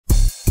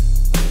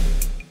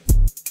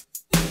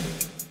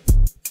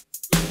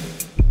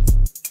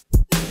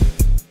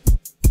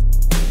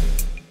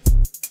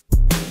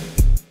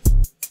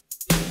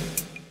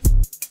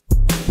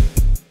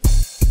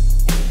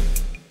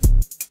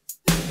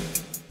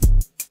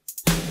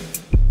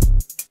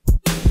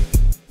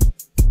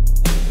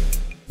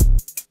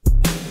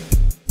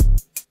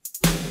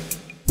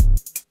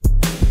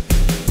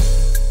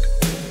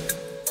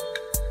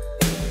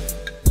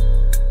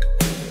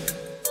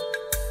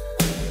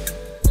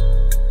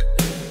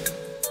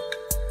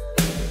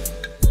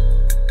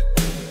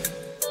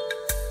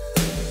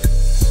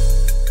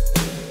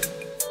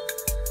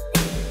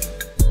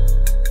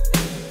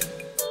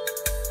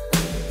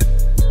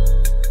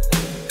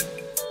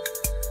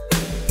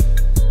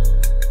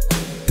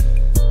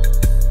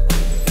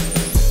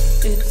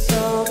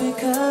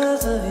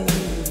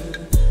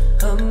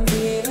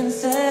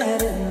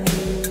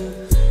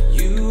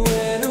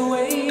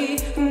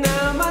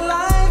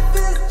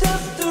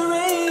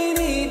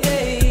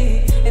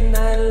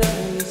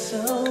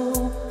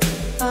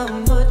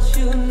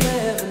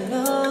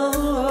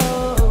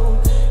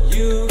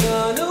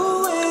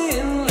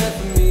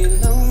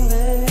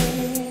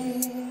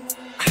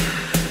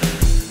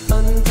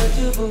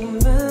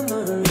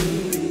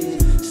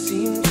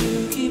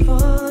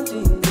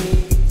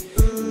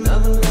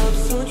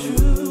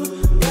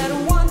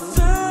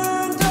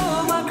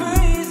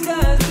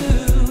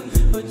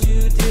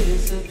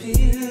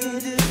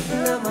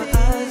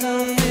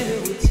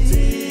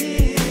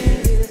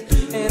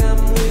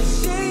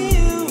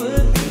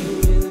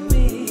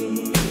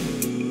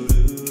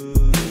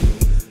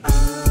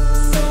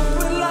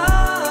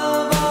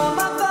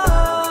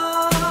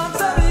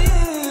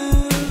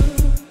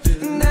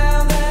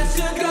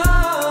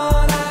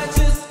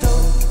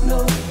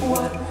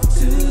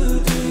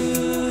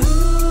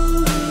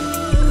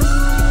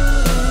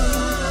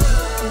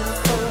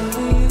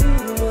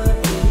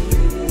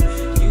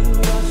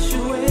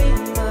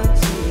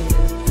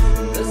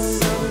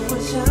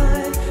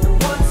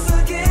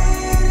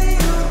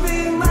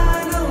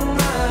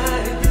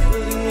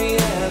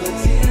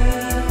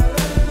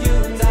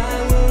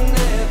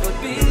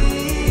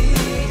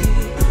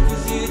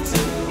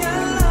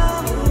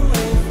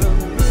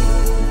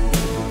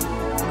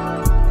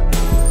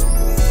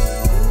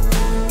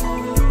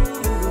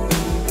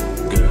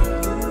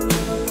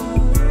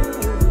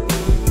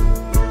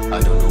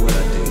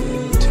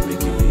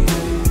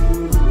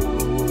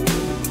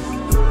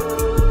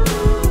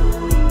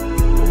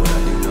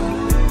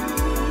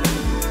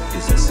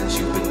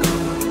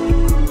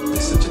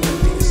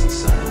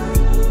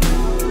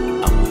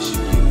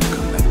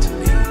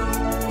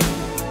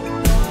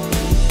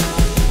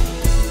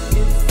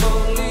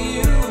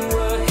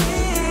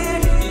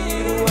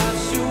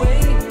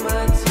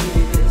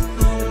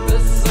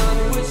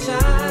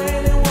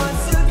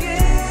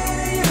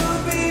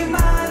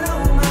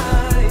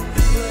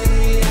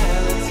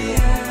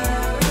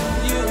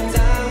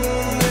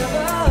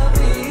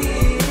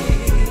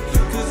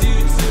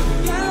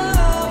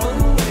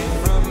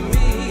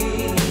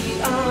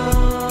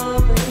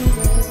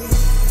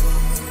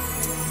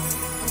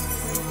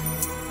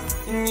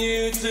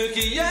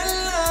took your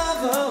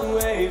love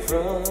away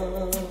from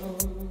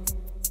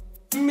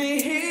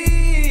me.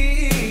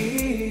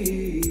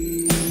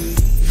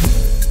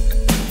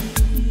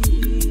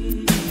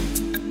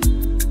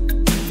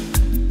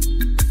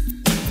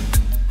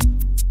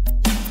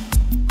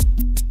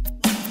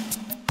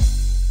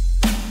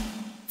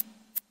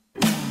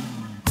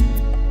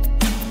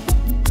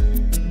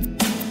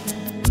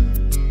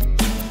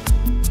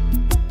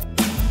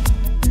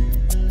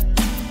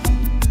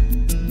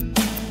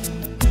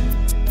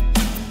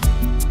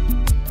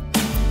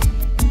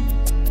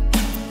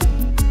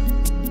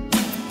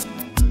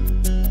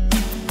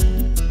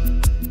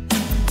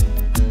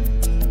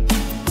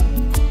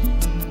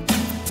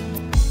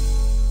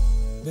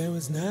 There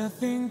was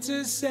nothing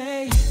to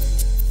say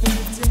the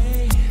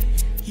day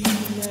you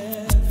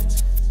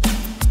left.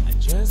 I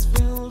just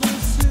filled a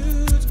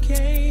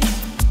suitcase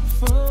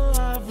full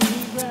of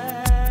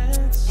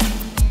regrets.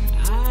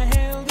 I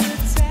hailed a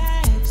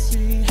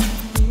taxi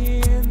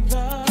in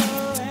the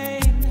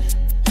rain,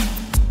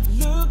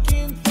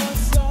 looking for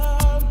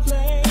some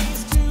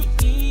place to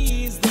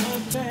ease the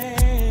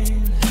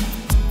pain.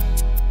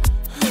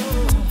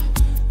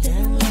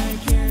 Then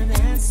like an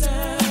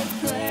answered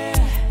prayer,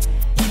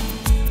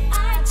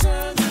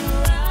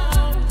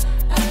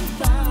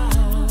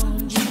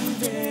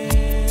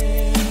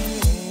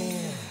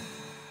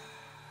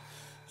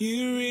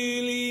 you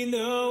really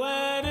know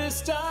where to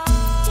start.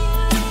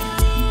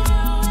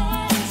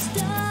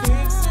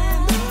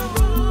 Fixing the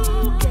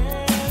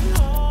broken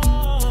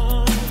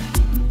heart.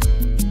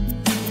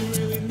 You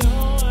really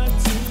know what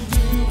to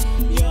do.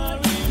 Your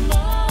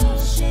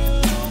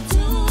emotional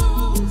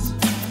tools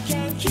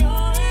can't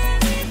cure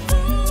any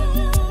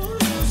fool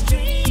whose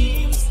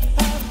dreams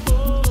are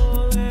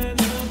falling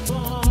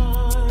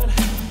apart.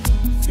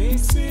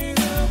 Fixing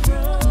a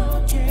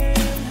broken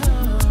heart.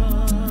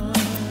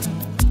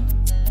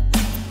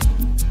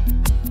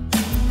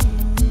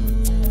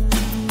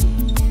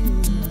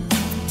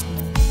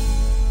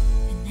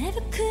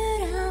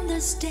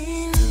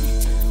 Understand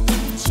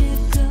what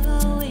you're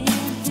going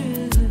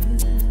through.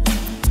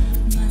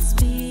 Must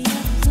be a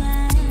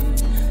plan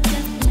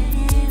that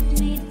led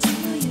me to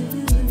you.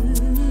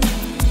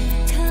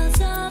 'Cause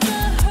all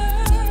the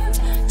hurt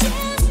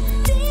just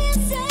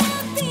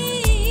disappears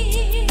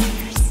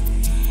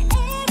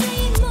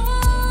every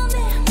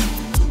moment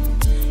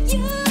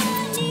you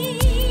are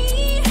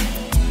near.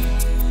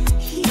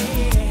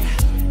 Yeah,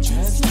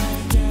 just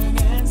like an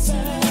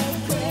answered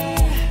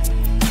prayer,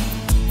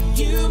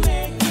 you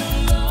make the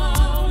love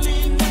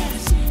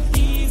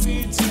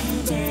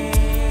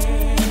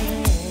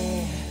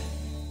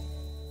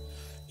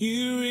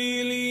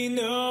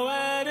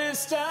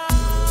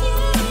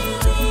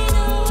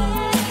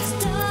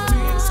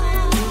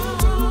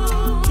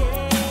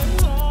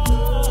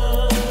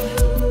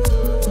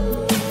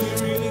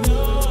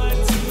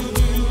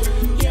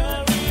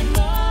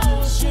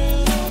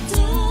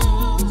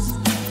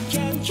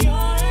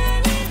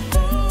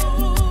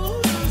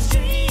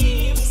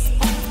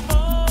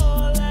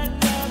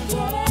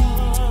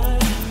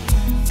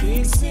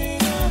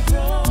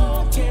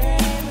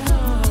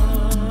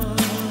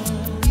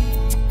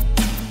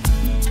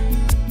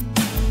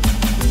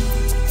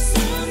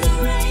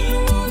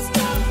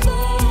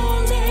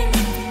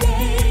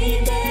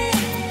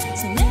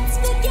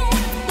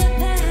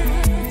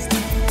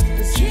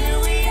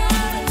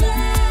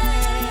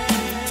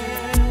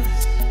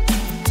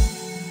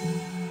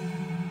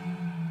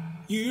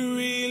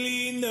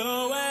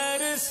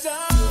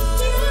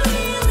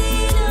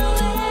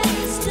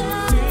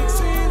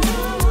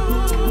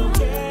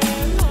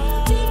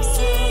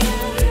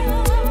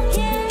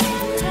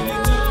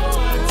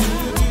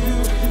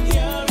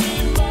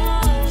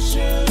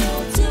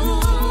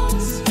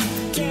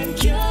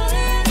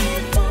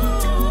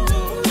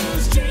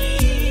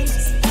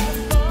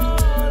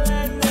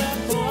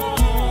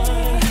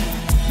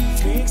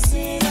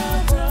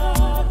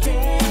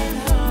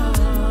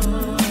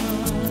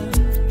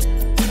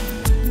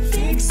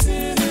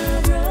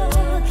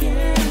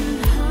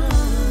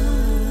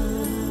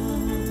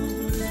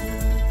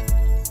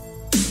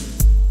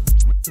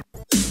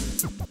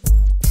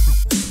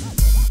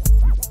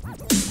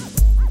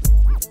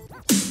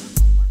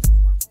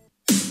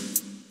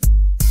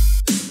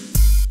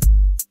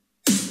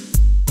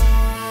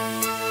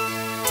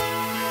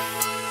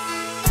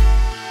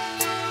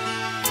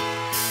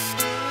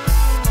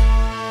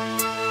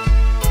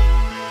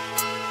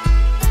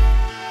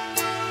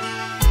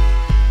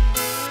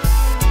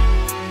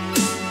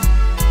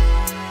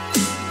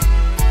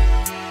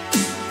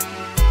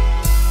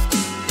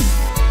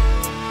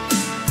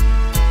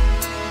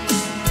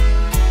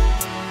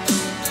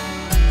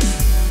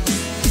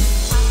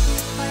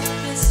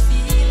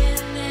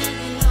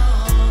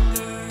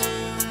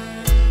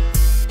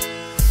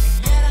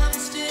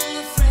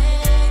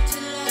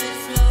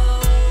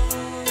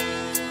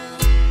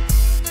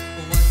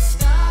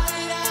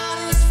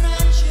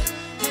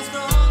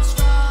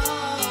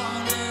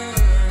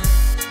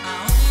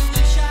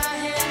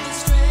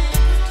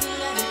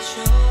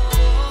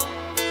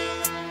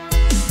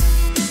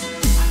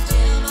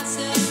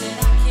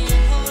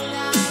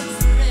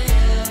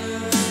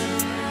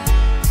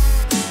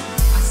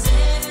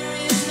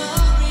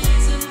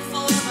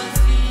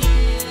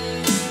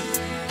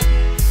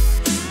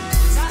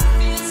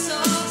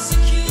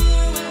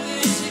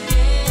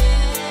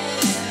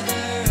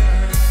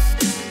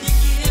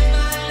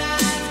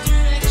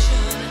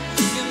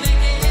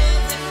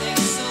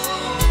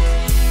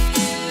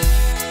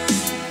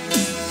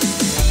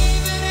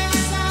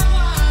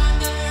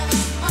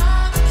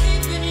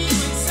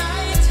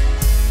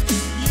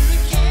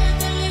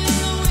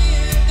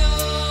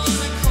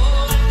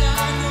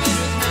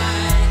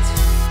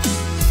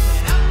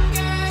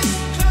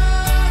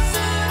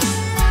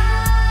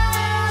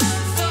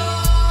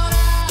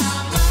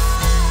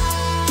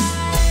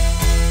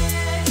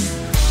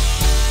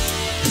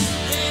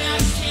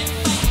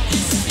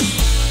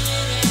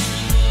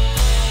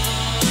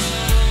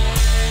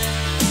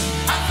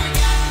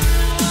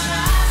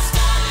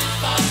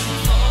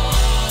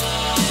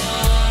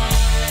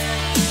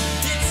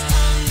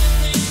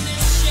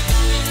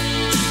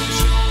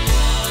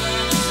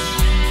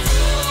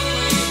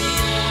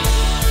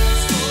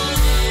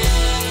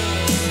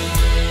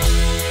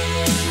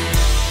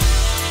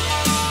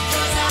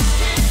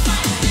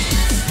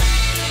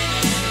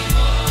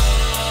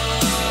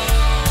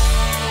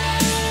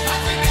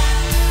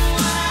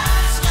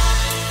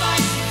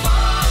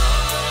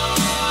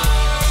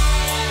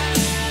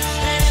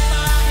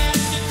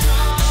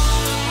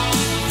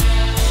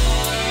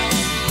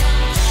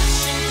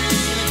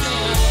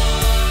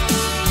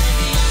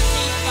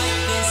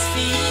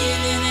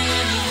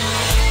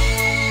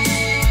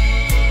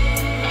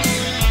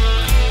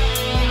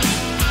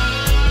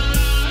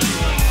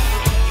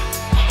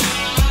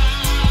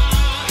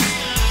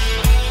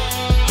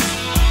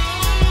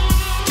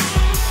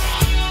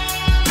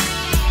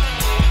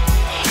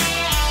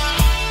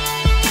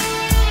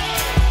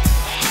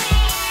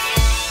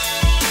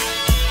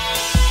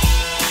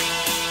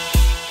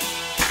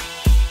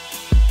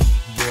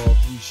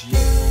appreciate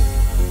it.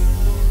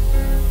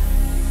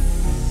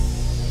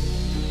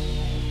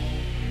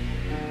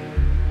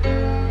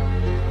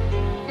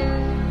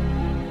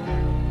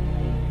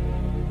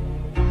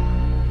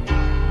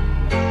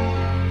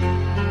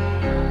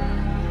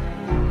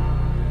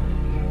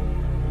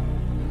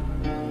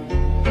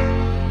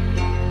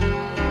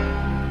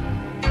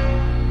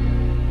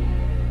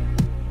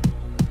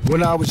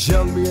 When I was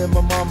young, me and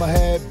my mama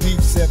had beef,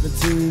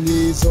 17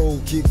 years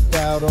old, kicked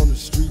out on the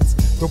streets.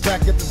 Though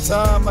back at the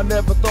time, I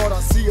never thought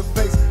I'd see her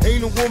face.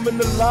 Ain't a woman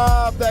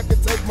alive that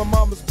could take my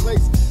mama's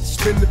place.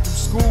 Spending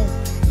through school,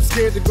 I'm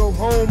scared to go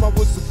home. I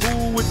was a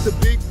fool with the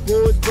big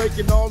boys,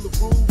 breaking all the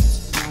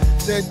rules.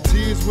 Shedding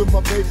tears with my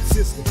baby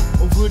sister.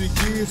 Over the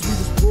years, we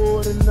was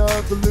poor than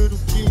other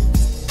little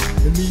kids.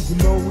 And even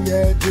though we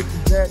had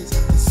different daddies,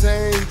 the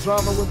same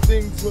drama when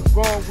things went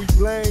wrong, we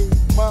blame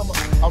mama.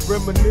 I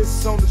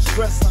reminisce on the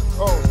stress I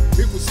caused.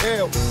 It was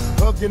hell,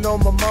 hugging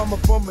on my mama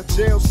from a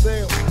jail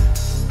cell.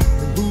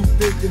 And who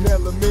thinking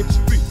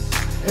elementary?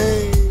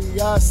 Hey,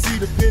 I see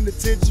the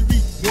penitentiary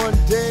one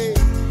day.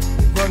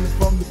 Running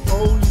from the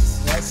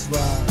police, that's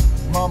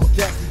right. Mama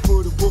catch me,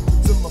 put a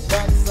whooping to my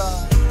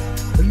backside.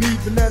 And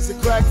even as a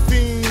crack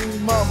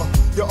fiend, mama,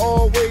 you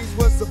always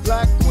was a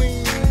black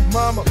queen,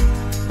 mama.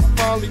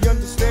 Finally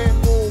understand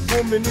for a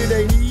woman it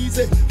ain't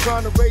easy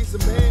trying to raise a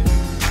man.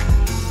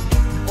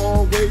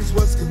 Always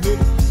was committed,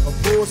 a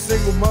poor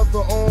single mother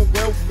on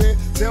welfare.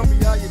 Tell me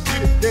how you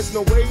did it, there's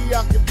no way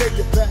I can pay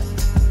you back.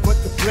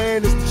 But the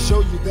plan is to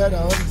show you that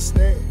I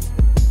understand.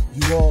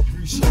 You all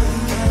appreciate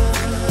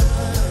it.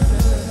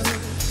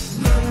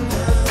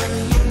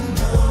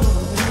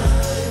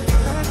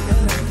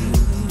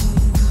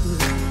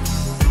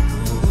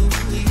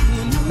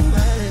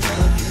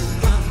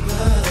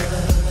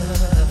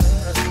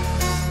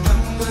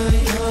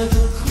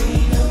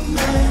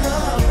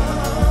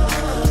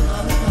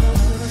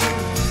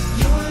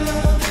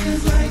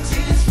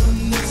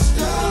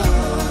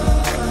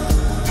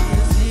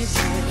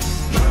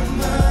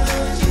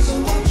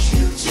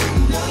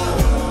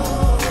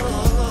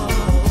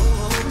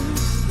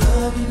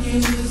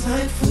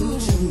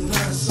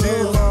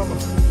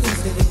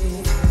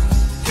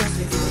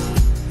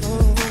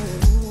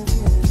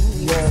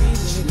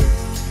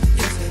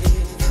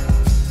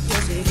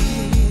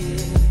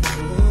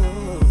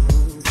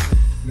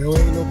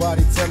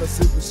 Tell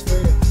us it was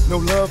fair. No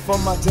love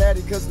from my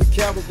daddy cause the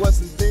coward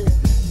wasn't there.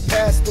 He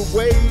passed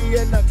away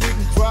and I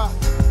didn't cry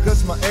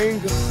cause my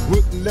anger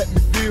wouldn't let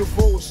me feel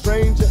for a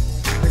stranger.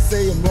 They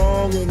say I'm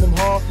wrong and I'm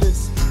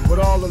heartless, but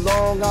all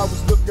along I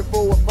was looking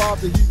for a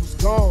father, he was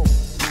gone.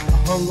 I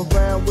hung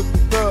around with the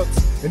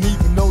thugs, and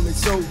even though they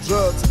sold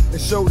drugs, they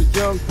showed a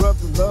young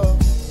brother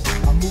love.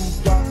 I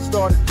moved out,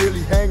 started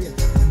really hanging.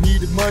 I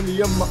needed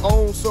money of my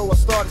own, so I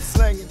started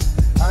slanging.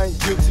 I ain't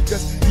guilty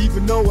cause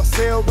even though I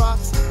sell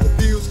rocks,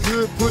 it feels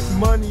good putting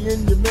money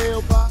in your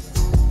mailbox.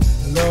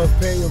 I love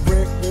paying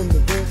rent when the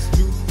rent's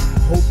due.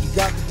 Hope you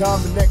got the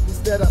diamond necklace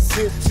that I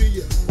sent to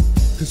you.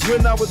 Cause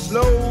when I was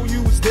low,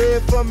 you was there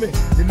for me.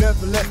 You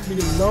never left me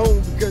alone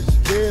because you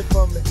cared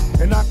for me.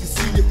 And I can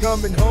see you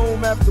coming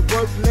home after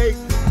work late.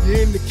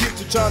 You're in the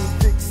kitchen trying to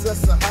fix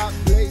us a hot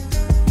plate.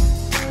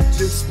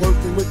 Just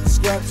working with the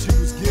scraps you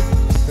was given.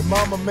 And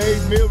mama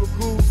made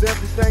miracles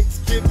every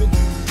Thanksgiving.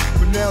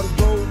 But now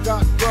the road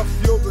got rough,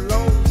 you're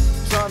alone.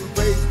 Trying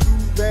to raise two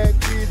bad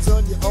kids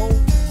on your own.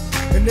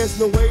 And there's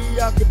no way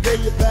I can pay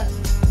you back.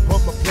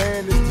 But my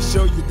plan is to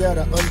show you that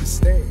I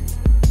understand.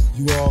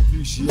 You all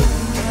appreciate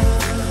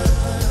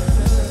it.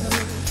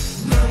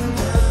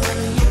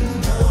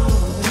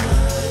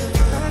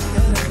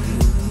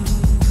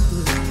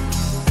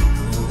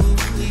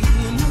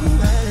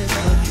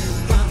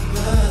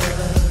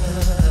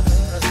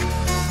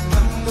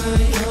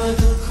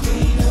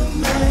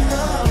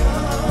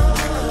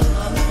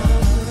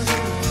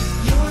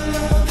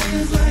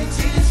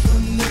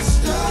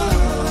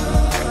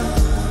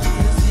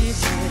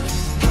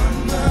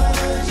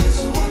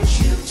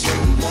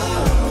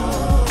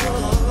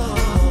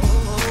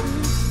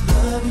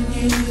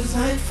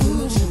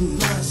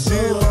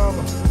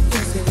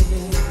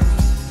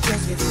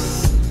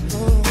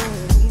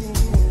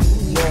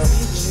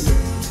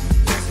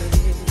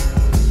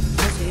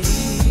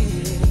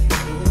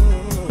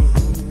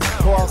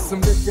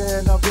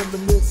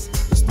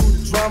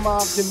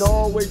 I can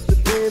always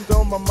depend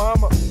on my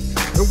mama.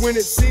 And when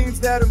it seems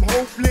that I'm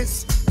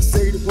hopeless, I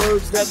say the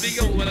words that be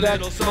going a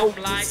little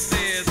something like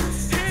this.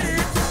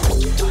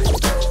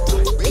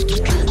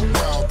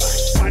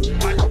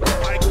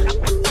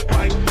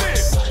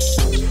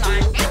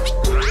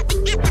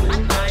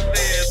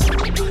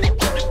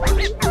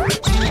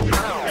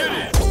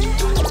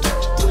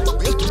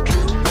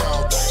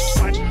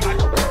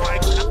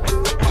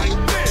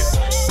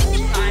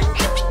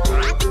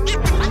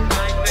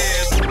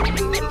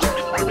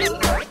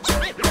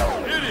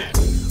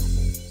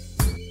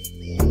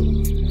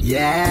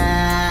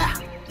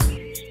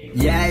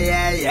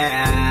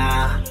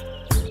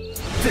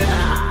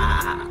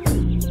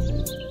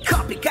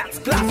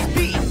 Copycats class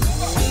B.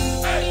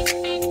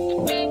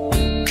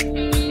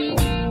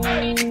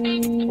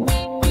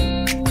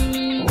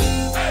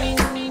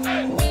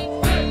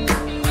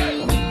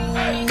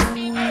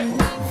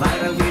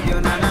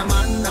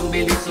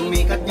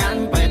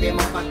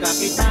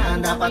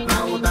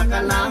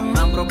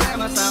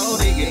 sa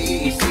urig ay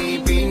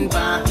iisipin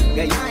pa.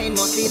 Gayahin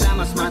mo sila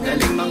mas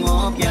madaling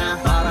mangopya.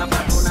 Para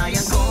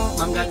patunayan ko,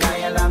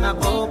 manggagaya lang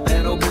ako.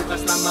 Pero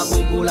bukas lang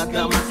magugulat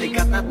ka,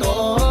 masikat na to.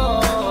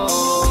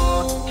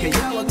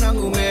 Kaya wag nang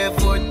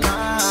umeffort pa.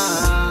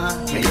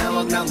 Kaya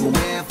wag nang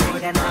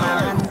umeffort pa.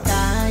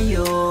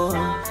 Tayo,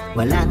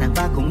 wala na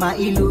ba kung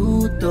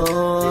mailuto?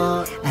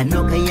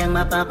 Ano kayang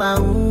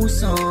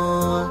mapapauso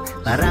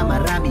para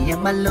marami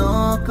ang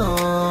maloko?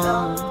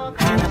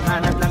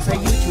 Hanap-hanap lang sa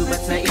YouTube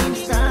at sa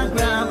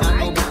Instagram.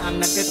 Ano ba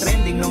ang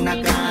nagtitrending nung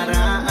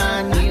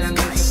nakaraan? Ilang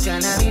beses ka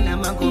na rin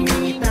naman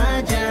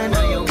kumita dyan.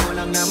 Ayaw mo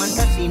lang naman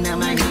kasi na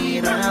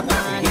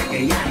mahirapan.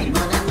 Kayain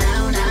mo na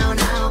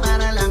now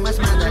para lang mas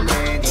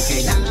madali. Di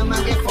kailangan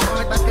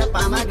mag-effort, ba't ka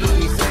pa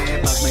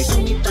mag-iisip? Pag may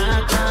sumita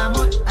ka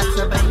mo at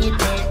sabay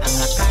ngiti, ang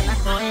akala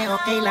ko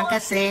okay lang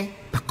kasi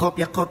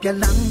pakopya-kopya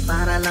lang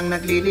para lang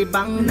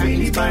naglilibang.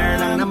 Na-inspire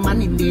lang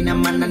naman, hindi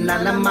naman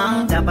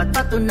nanlalamang. Dapat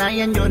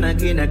patunayan nyo na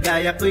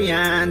ginagaya ko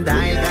yan.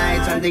 Dahil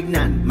kahit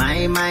sandignan,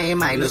 may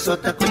lusot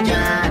ako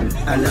dyan.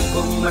 Alam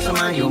kong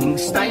masama yung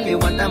style,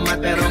 iwan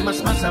tamat. Pero mas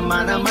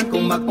masama naman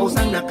kung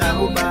mag-post ang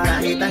nakahubad.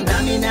 Kahit ang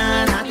dami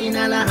na natin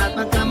na lahat,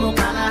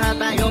 magkamukha lahat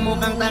tayo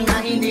mukhang tanga.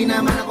 Hindi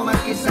naman ako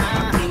mag-isa.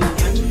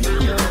 Tingnan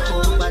nyo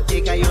kung pati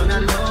kayo na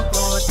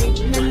loko.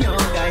 Tingnan nyo,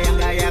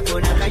 gayang-gaya ko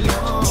na kayo.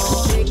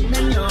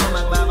 Tingnan nyo,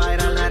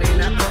 magbabiral na rin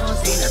ako.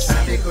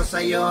 Sinasabi ko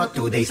sa'yo,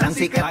 2 days ang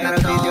sikat na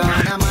to. Video na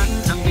naman,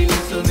 ang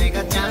bilis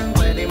sumikat yan.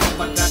 Pwede mong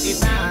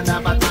pagkakita,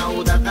 dapat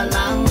mauda ka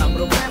lang. Ang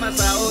problema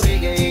sa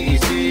urig ay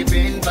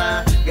isipin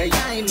pa.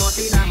 Gayahin mo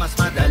sila, mas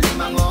madaling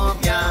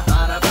mangopya.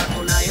 Para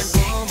patunayan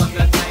ko,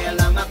 magagaya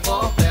lang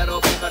ako. Pero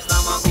bukas na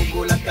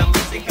magugulat ka,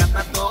 masikat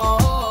na to.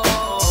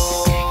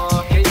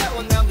 Kaya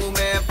huwag nang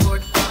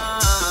umeffort pa.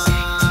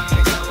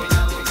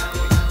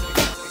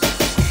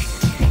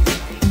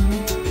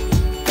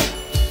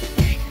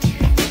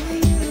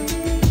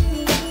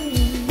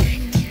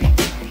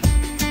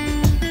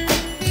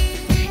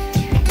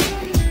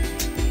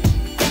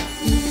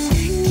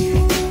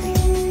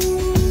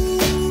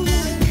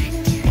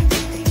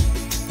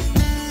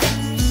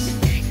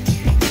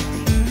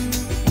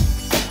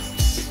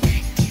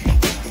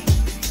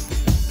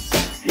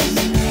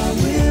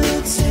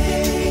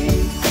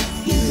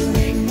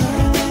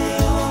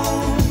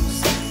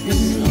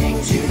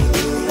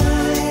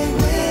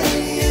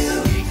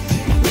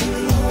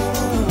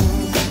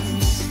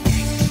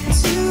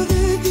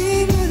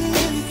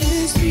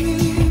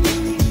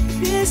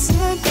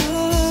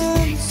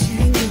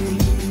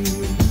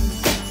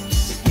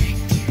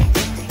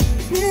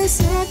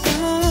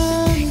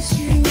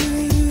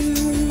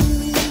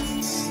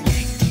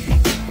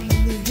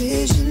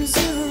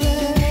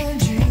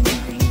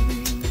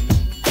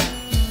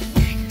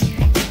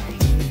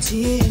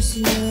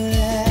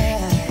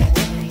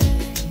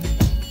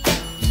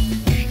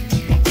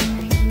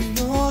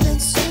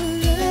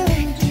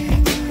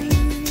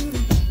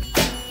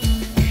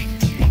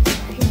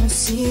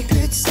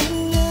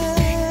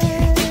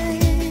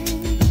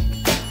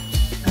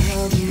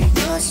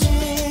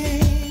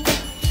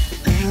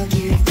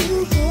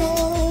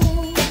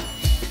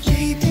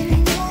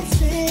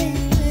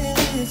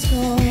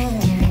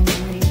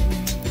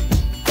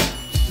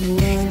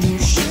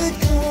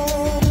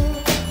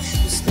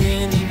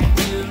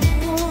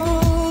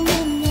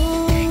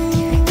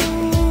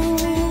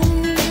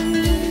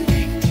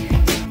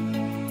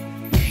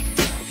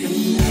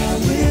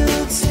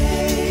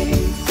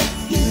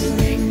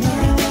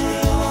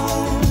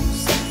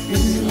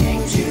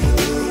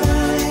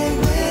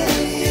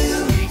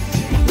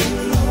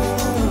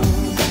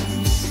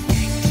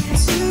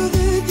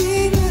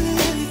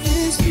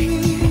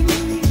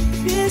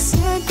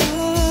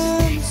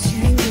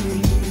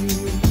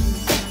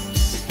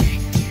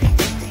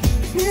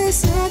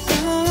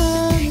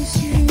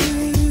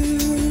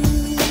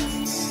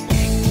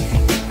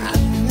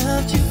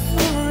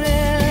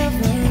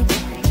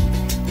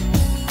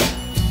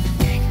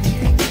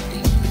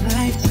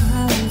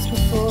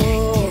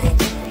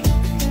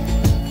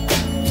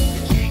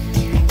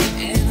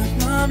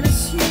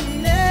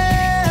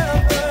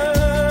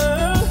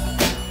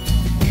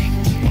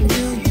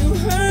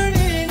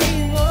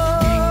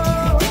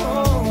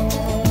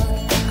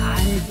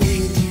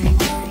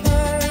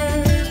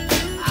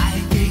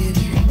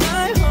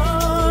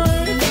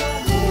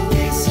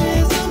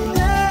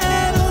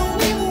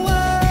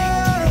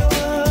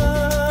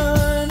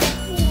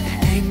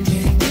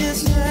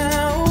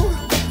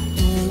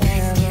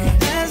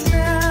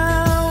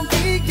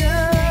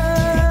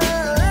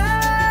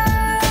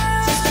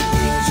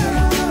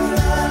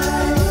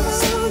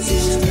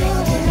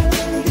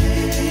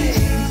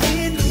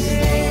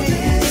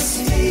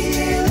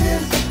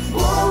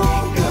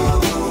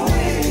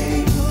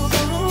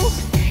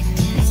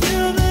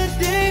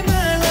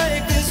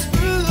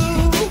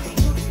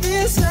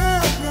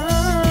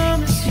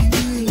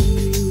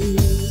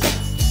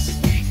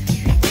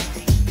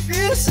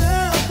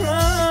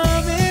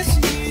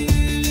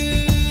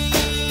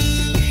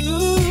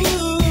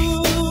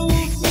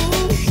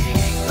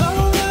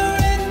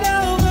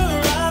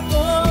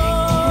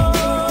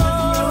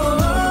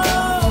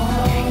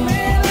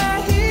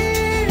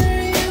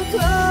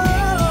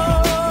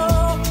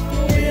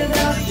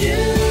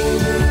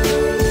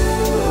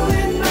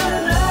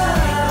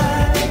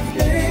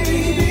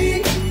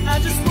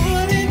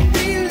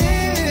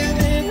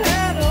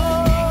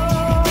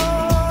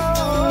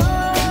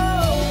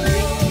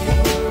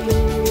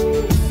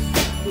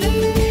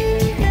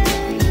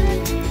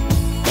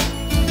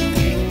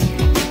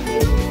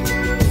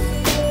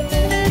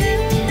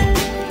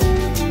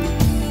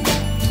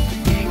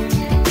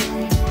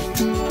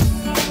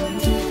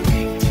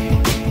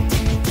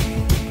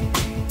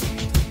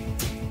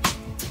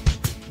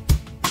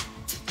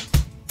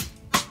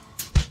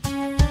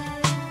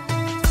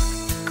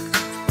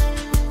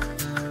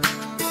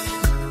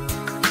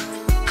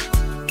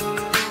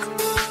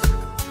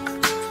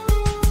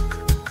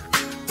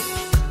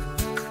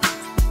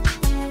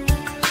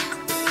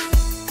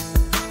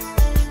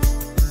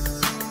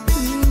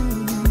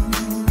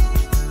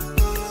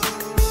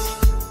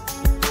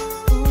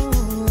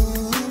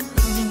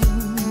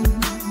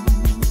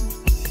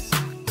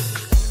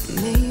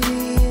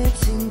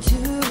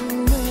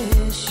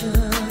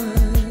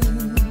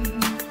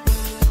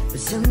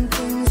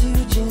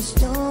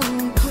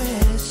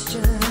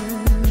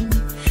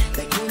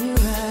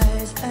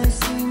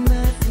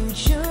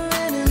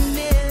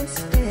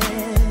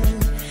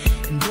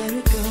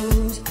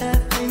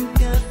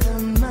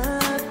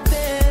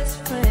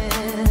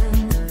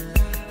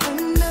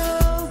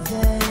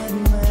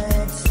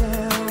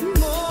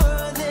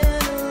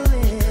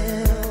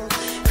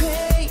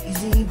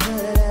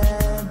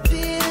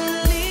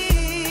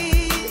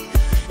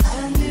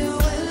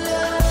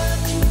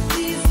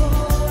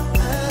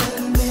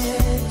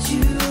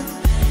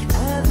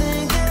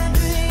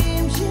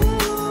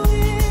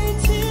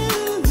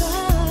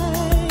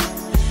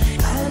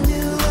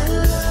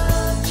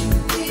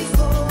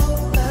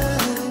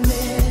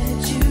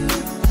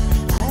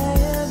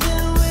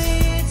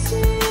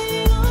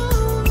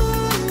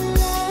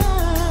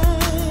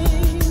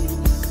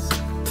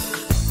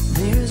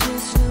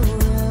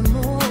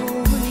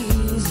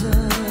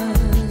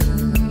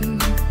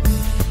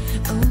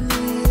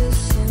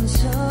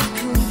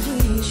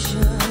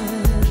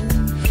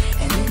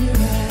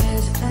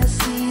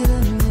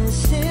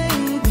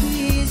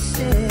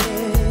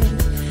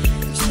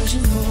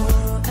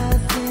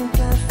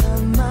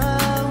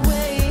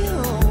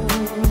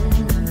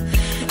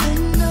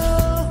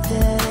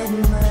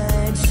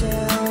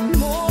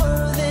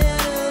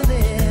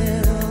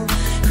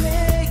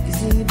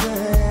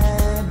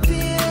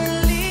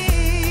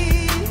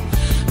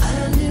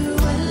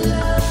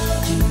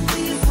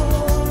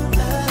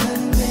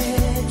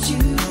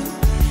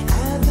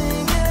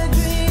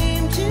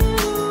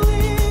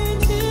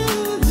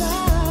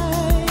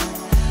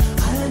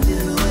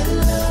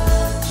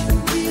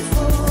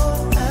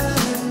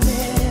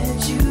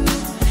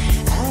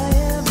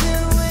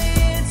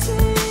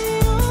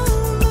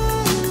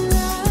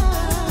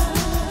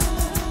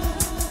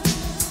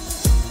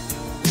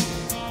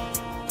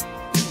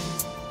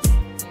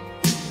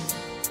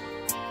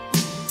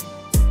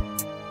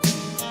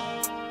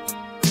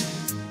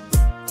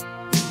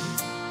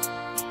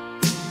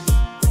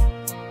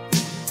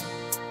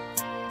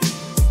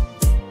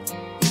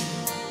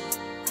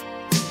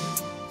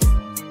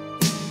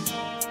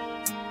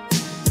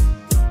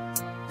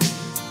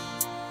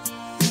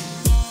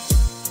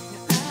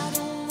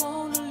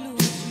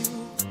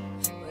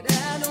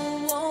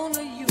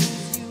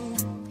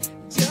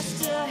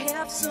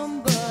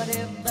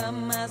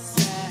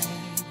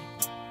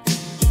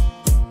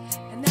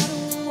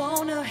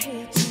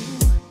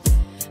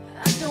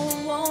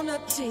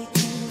 take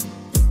you,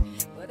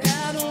 but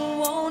I don't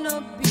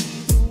wanna be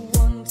the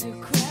one to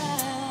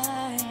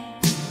cry.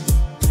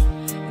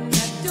 And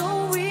that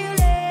don't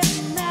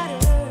really matter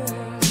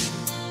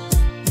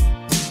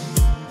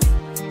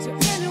to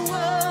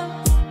anyone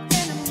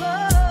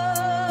anymore.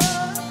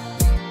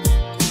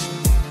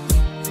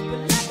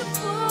 But like a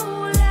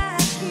fool, I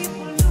keep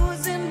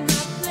losing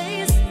my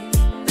place,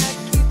 and I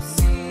keep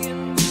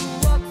seeing you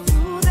walk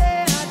through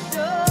that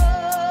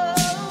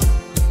door.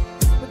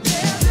 But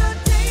there's a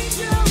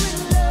danger in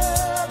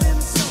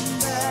loving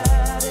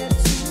somebody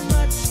too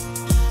much,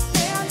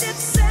 and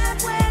it's sad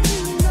when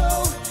you know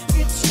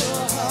it's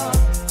your heart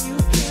you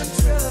can't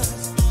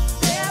trust.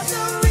 There's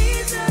a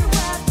reason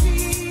why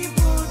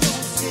people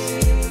don't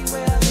stay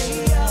where they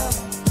are.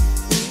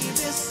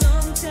 Baby,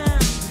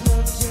 sometimes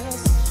love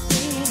just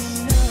ain't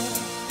enough.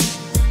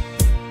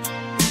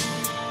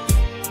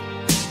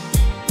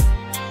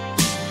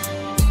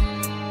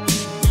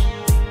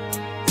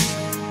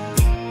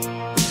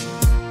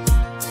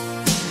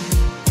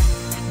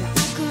 Now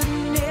I could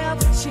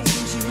never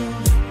change you.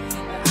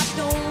 I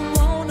don't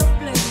wanna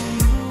blame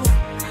you.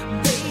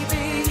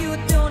 Baby, you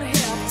don't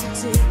have to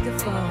take the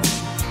fall.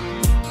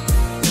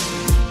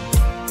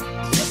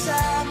 Yes, I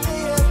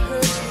may have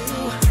hurt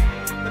you,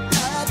 but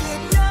I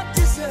did not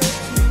deserve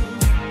you.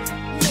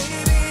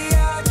 Maybe I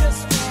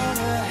just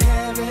wanna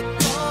have it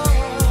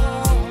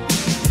all.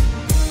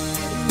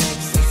 It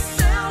makes it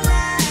sound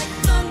like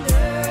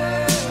thunder.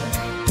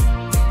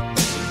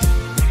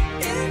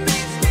 It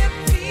makes me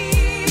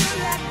feel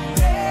like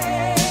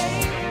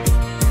rain.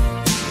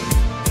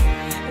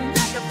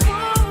 Like a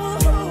fool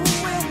who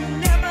will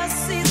never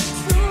see the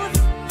truth.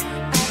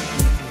 I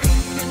keep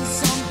thinking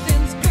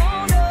something's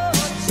gonna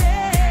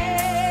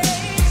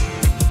change.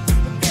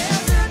 But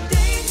there's a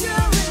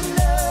danger in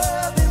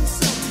loving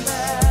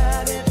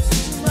somebody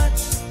too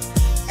much,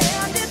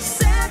 and it's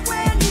sad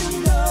when you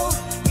know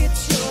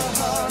it's your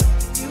heart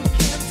you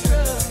can't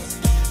trust.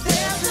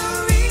 There's a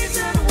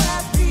reason why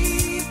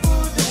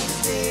people don't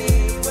stay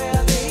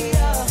where they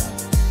are.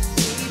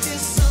 Baby,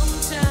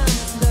 sometimes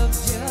love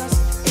just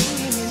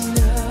ain't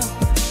enough.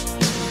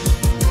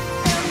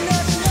 And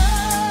there's no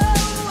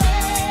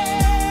way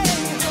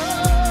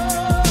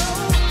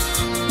home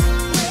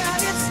when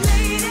it's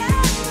late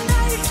at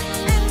night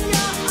and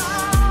you're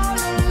all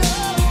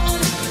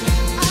alone.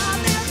 Are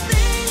there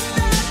things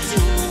that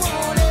you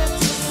wanted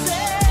to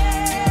say?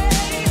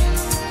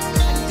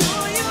 And do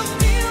you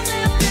feel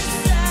them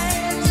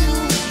beside you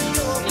in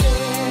your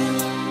bed?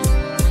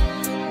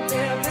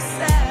 They're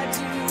beside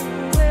you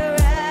where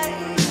I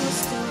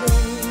used to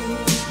lay.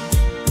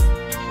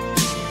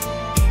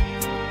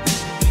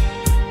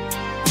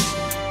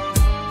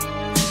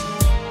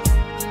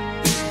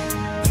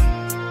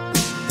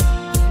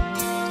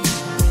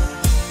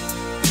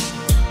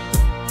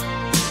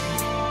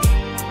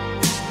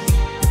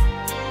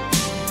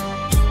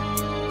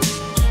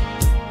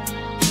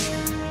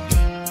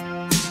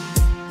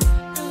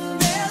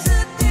 There's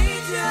a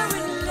danger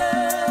in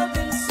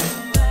loving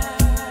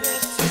somebody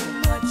too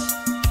much,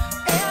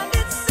 and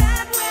it's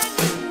sad when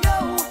you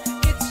know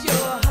it's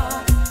your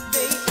heart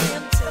they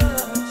can't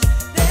touch.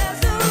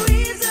 There's a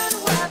reason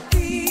why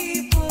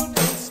people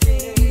don't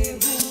stay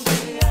who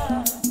they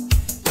are.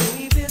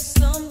 Baby,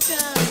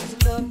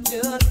 sometimes love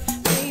just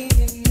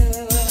ain't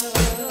enough.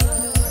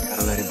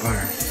 Gotta let it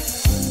burn.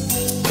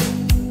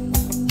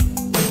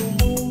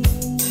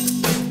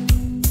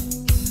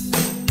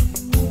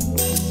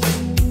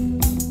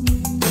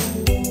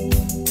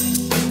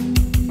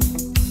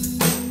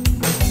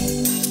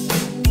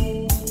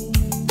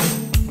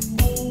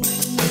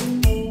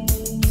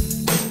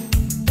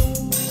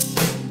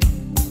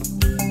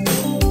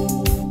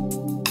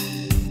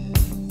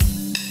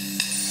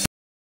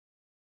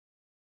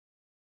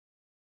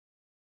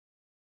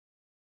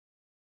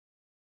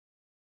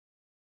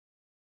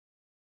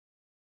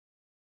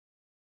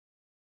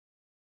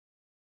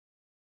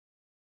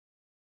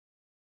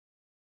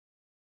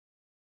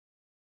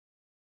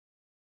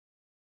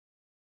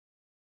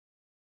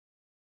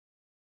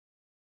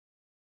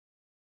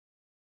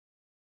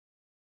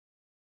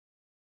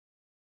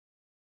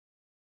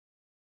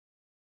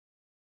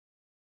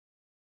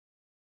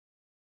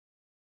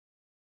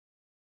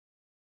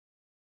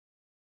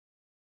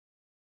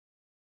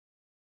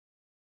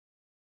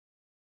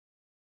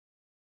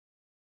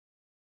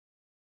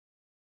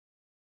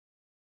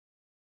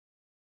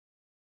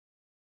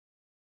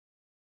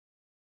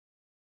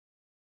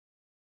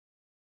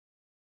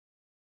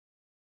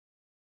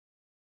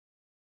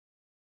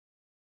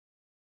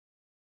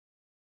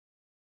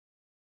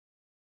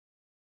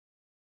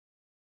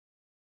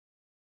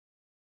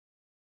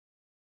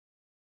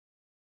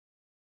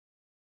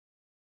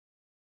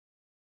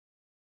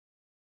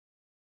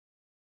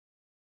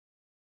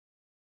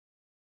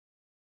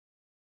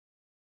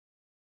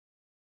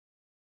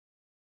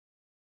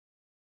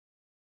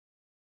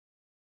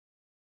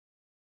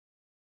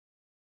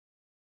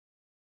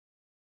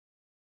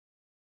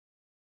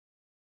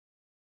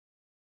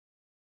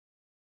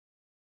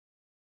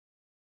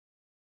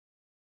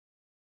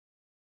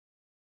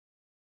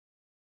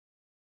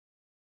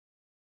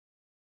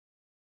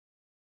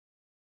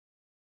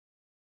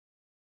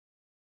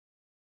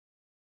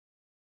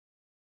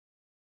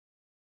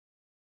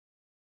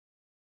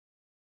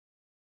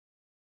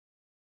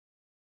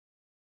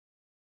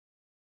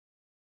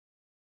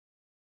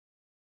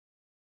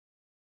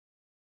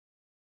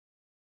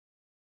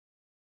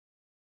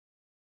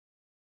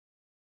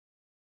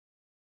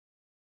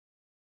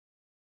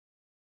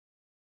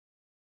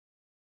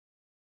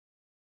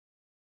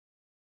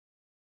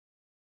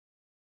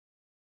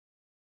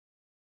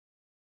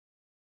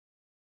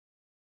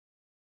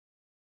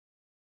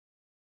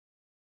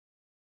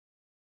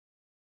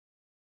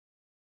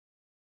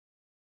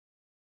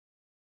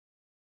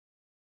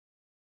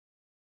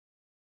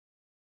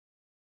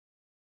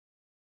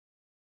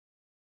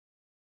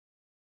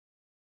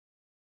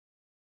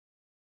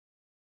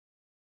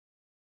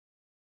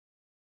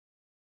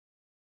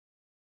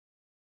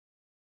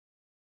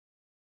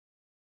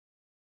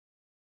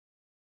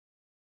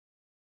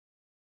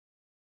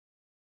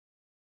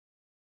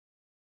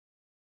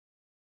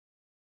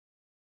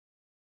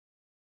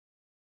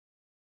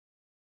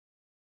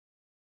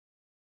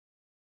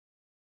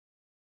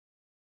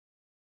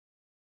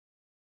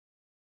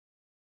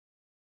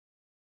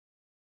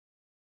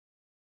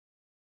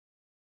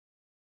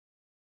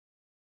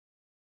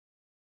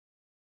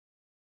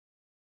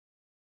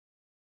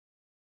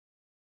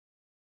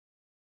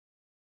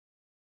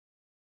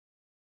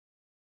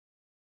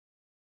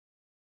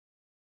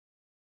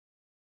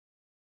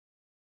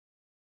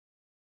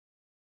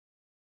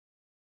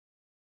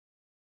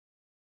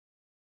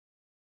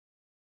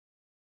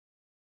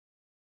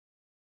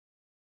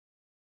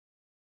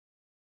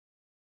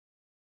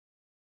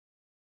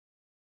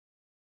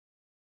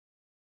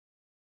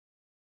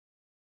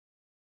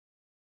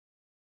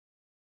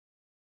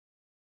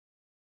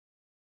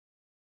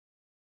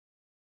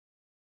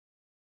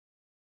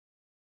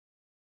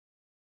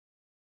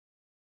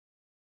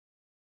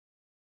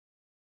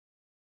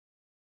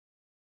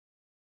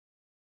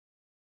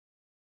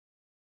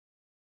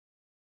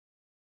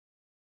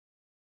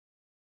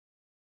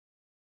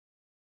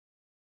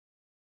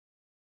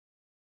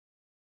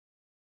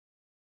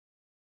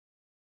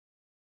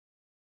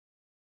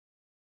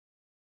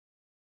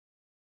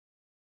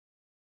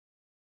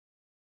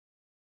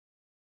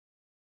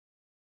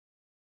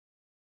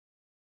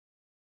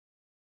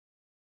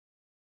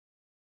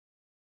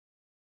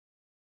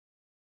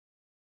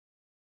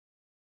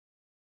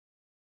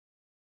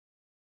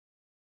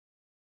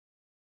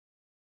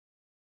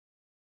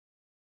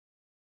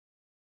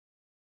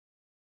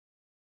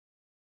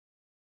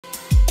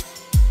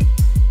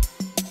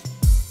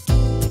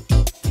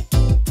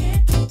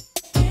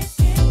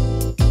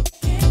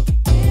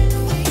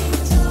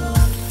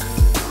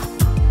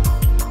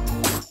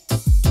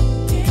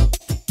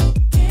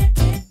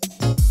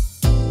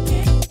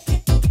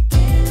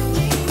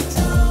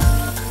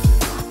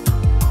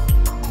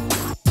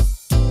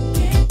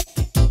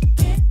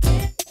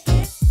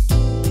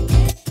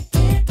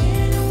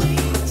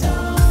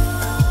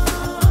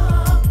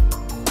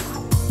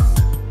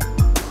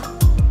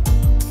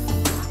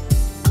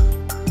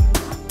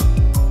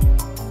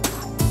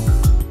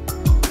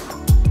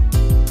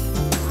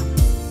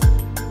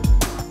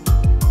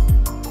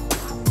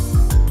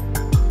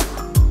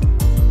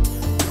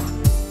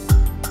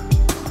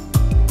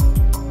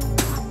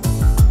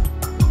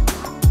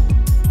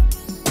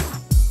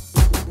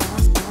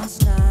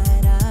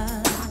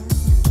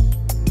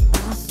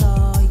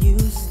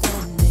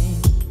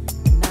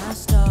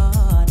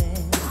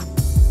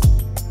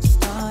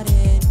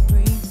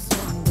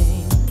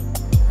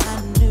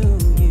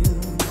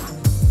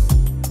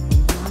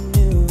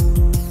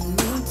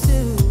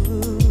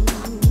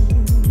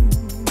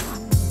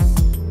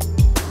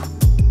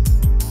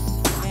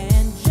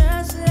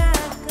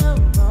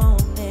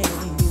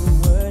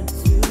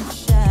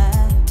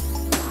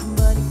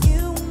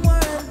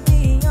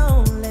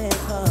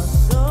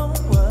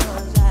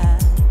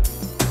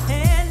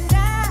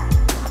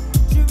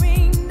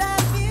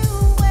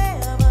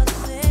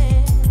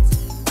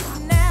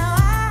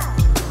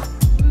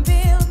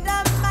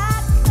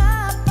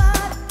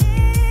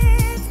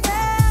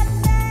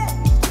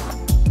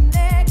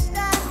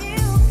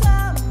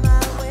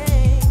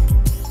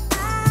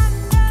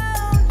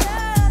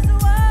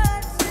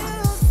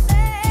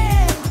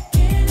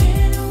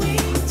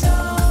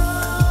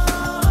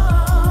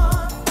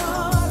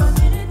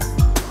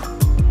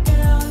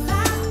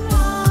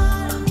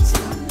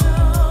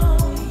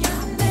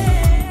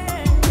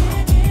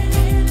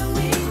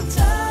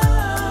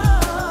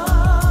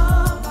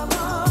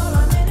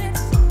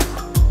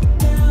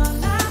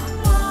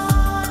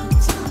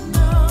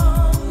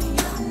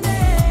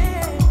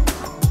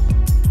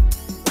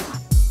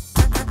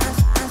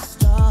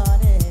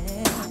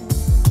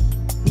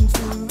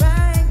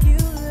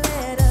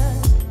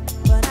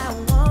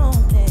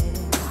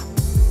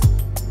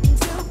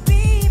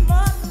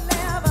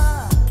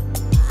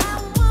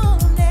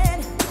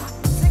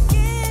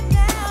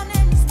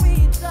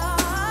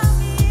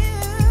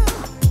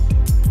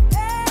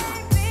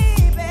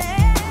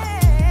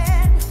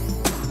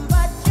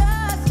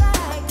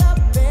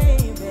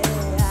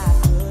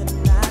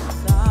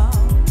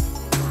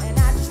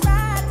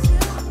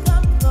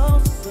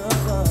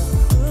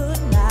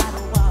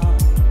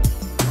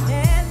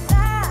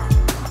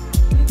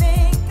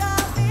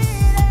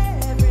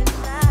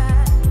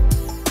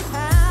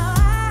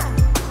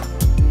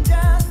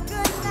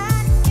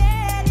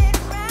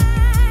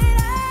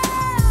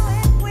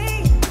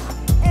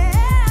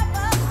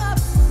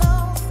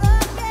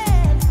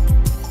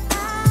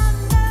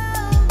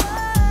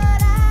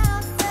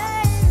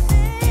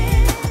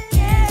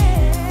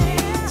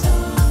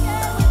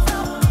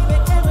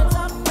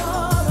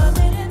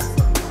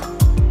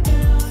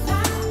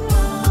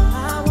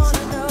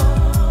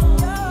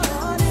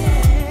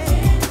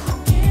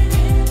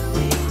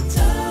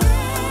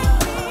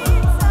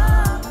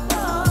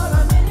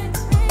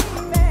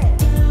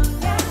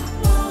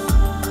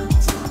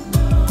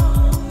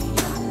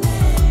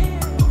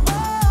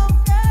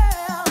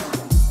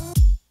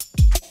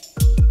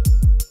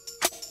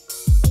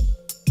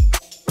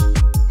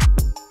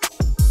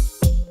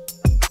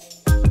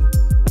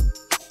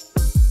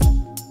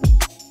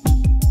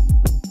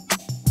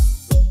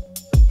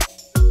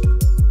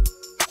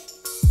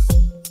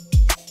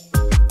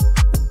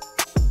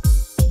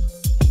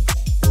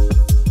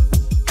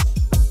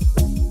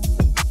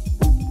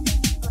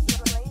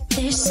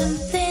 There's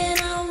something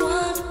I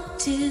want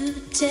to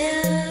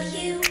tell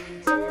you.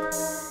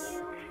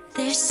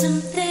 There's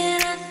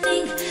something I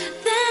think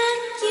that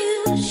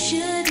you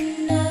should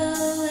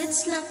know.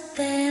 It's not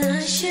that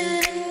I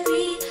shouldn't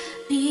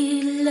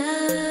really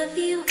love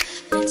you.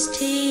 Let's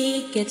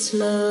take it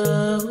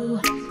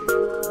slow.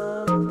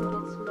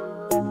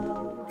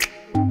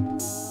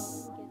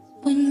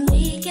 When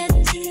we get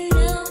to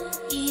know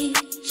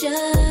each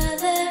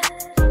other,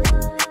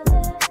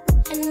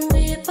 and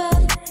we're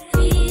both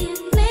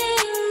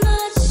feeling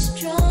much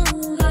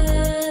stronger,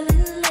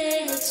 then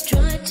let's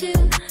try to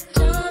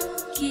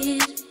talk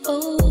it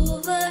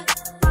over.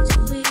 Let's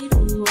wait a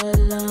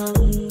while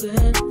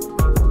longer.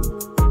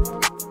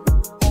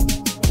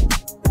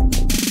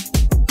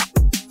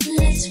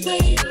 Let's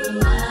wait a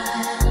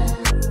while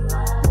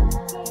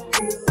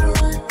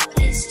before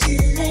it's too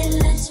late.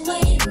 Let's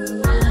wait a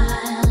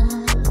while.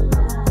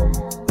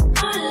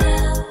 Our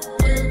love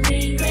will be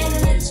great.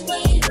 Let's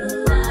wait a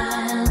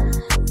while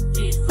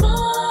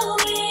before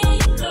we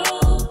go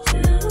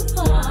too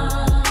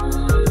far.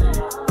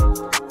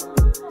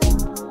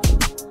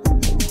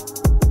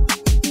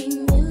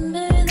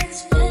 Remember that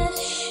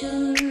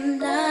special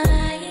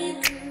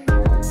night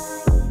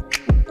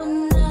when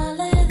all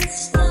of the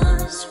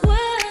stars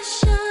were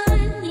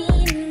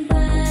shining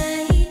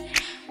bright.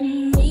 We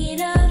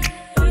made our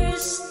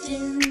first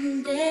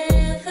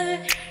endeavor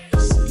to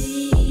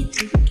stay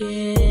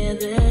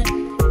together.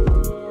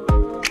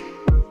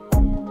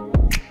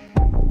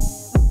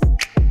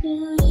 We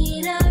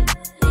made our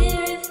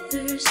very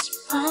first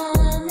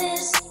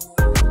promise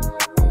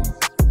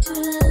to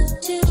love,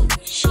 to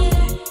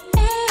share,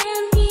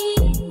 and be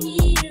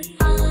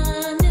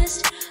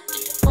honest.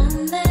 But on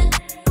that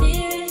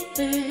very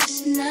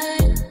first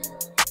night,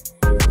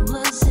 it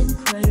wasn't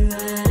quite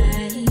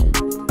right.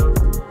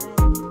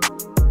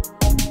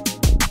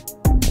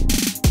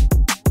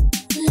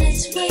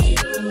 Let's wait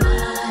a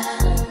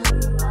while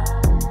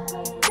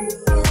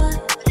before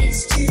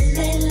it's too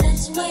late.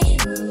 Let's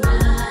wait a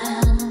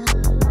while.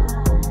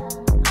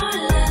 Our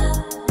love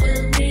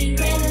will be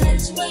great.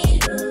 Let's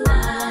wait a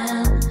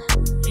while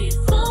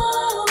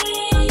before we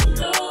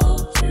go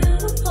too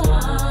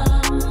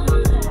far.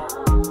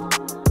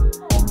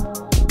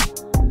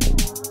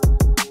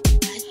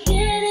 I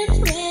didn't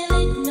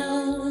really know,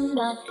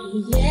 not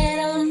yet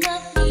on my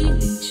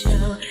feeling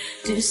show,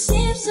 to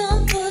save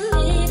some for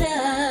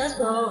later.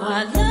 So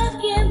our love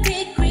can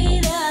be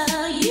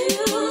greater. You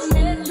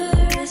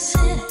never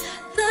said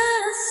the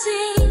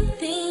same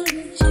thing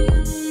to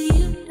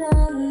you.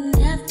 Don't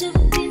have to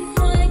be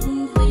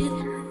frightened with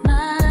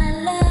my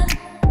love,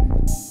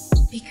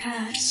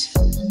 because I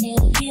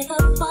never give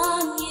up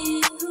on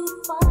you.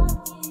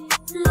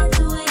 Let's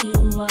wait a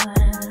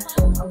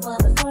while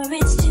before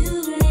it's too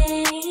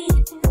late.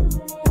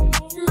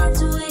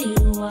 Let's wait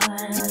a while.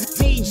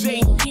 DJ,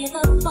 Never give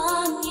up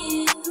on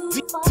you.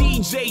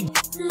 DJ,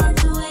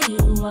 Let's wait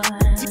a while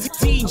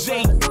DJ,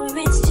 before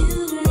it's too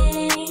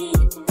late.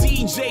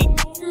 DJ,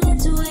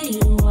 Let's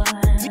wait a while.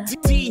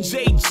 DJ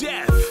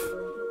Jeff,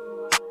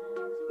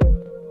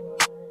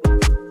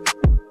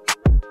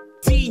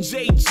 DJ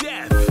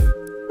Jeff,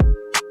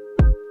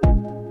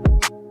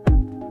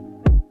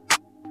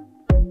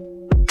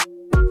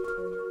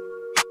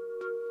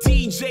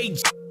 DJ,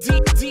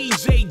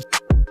 DJ,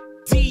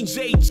 DJ,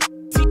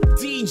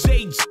 DJ,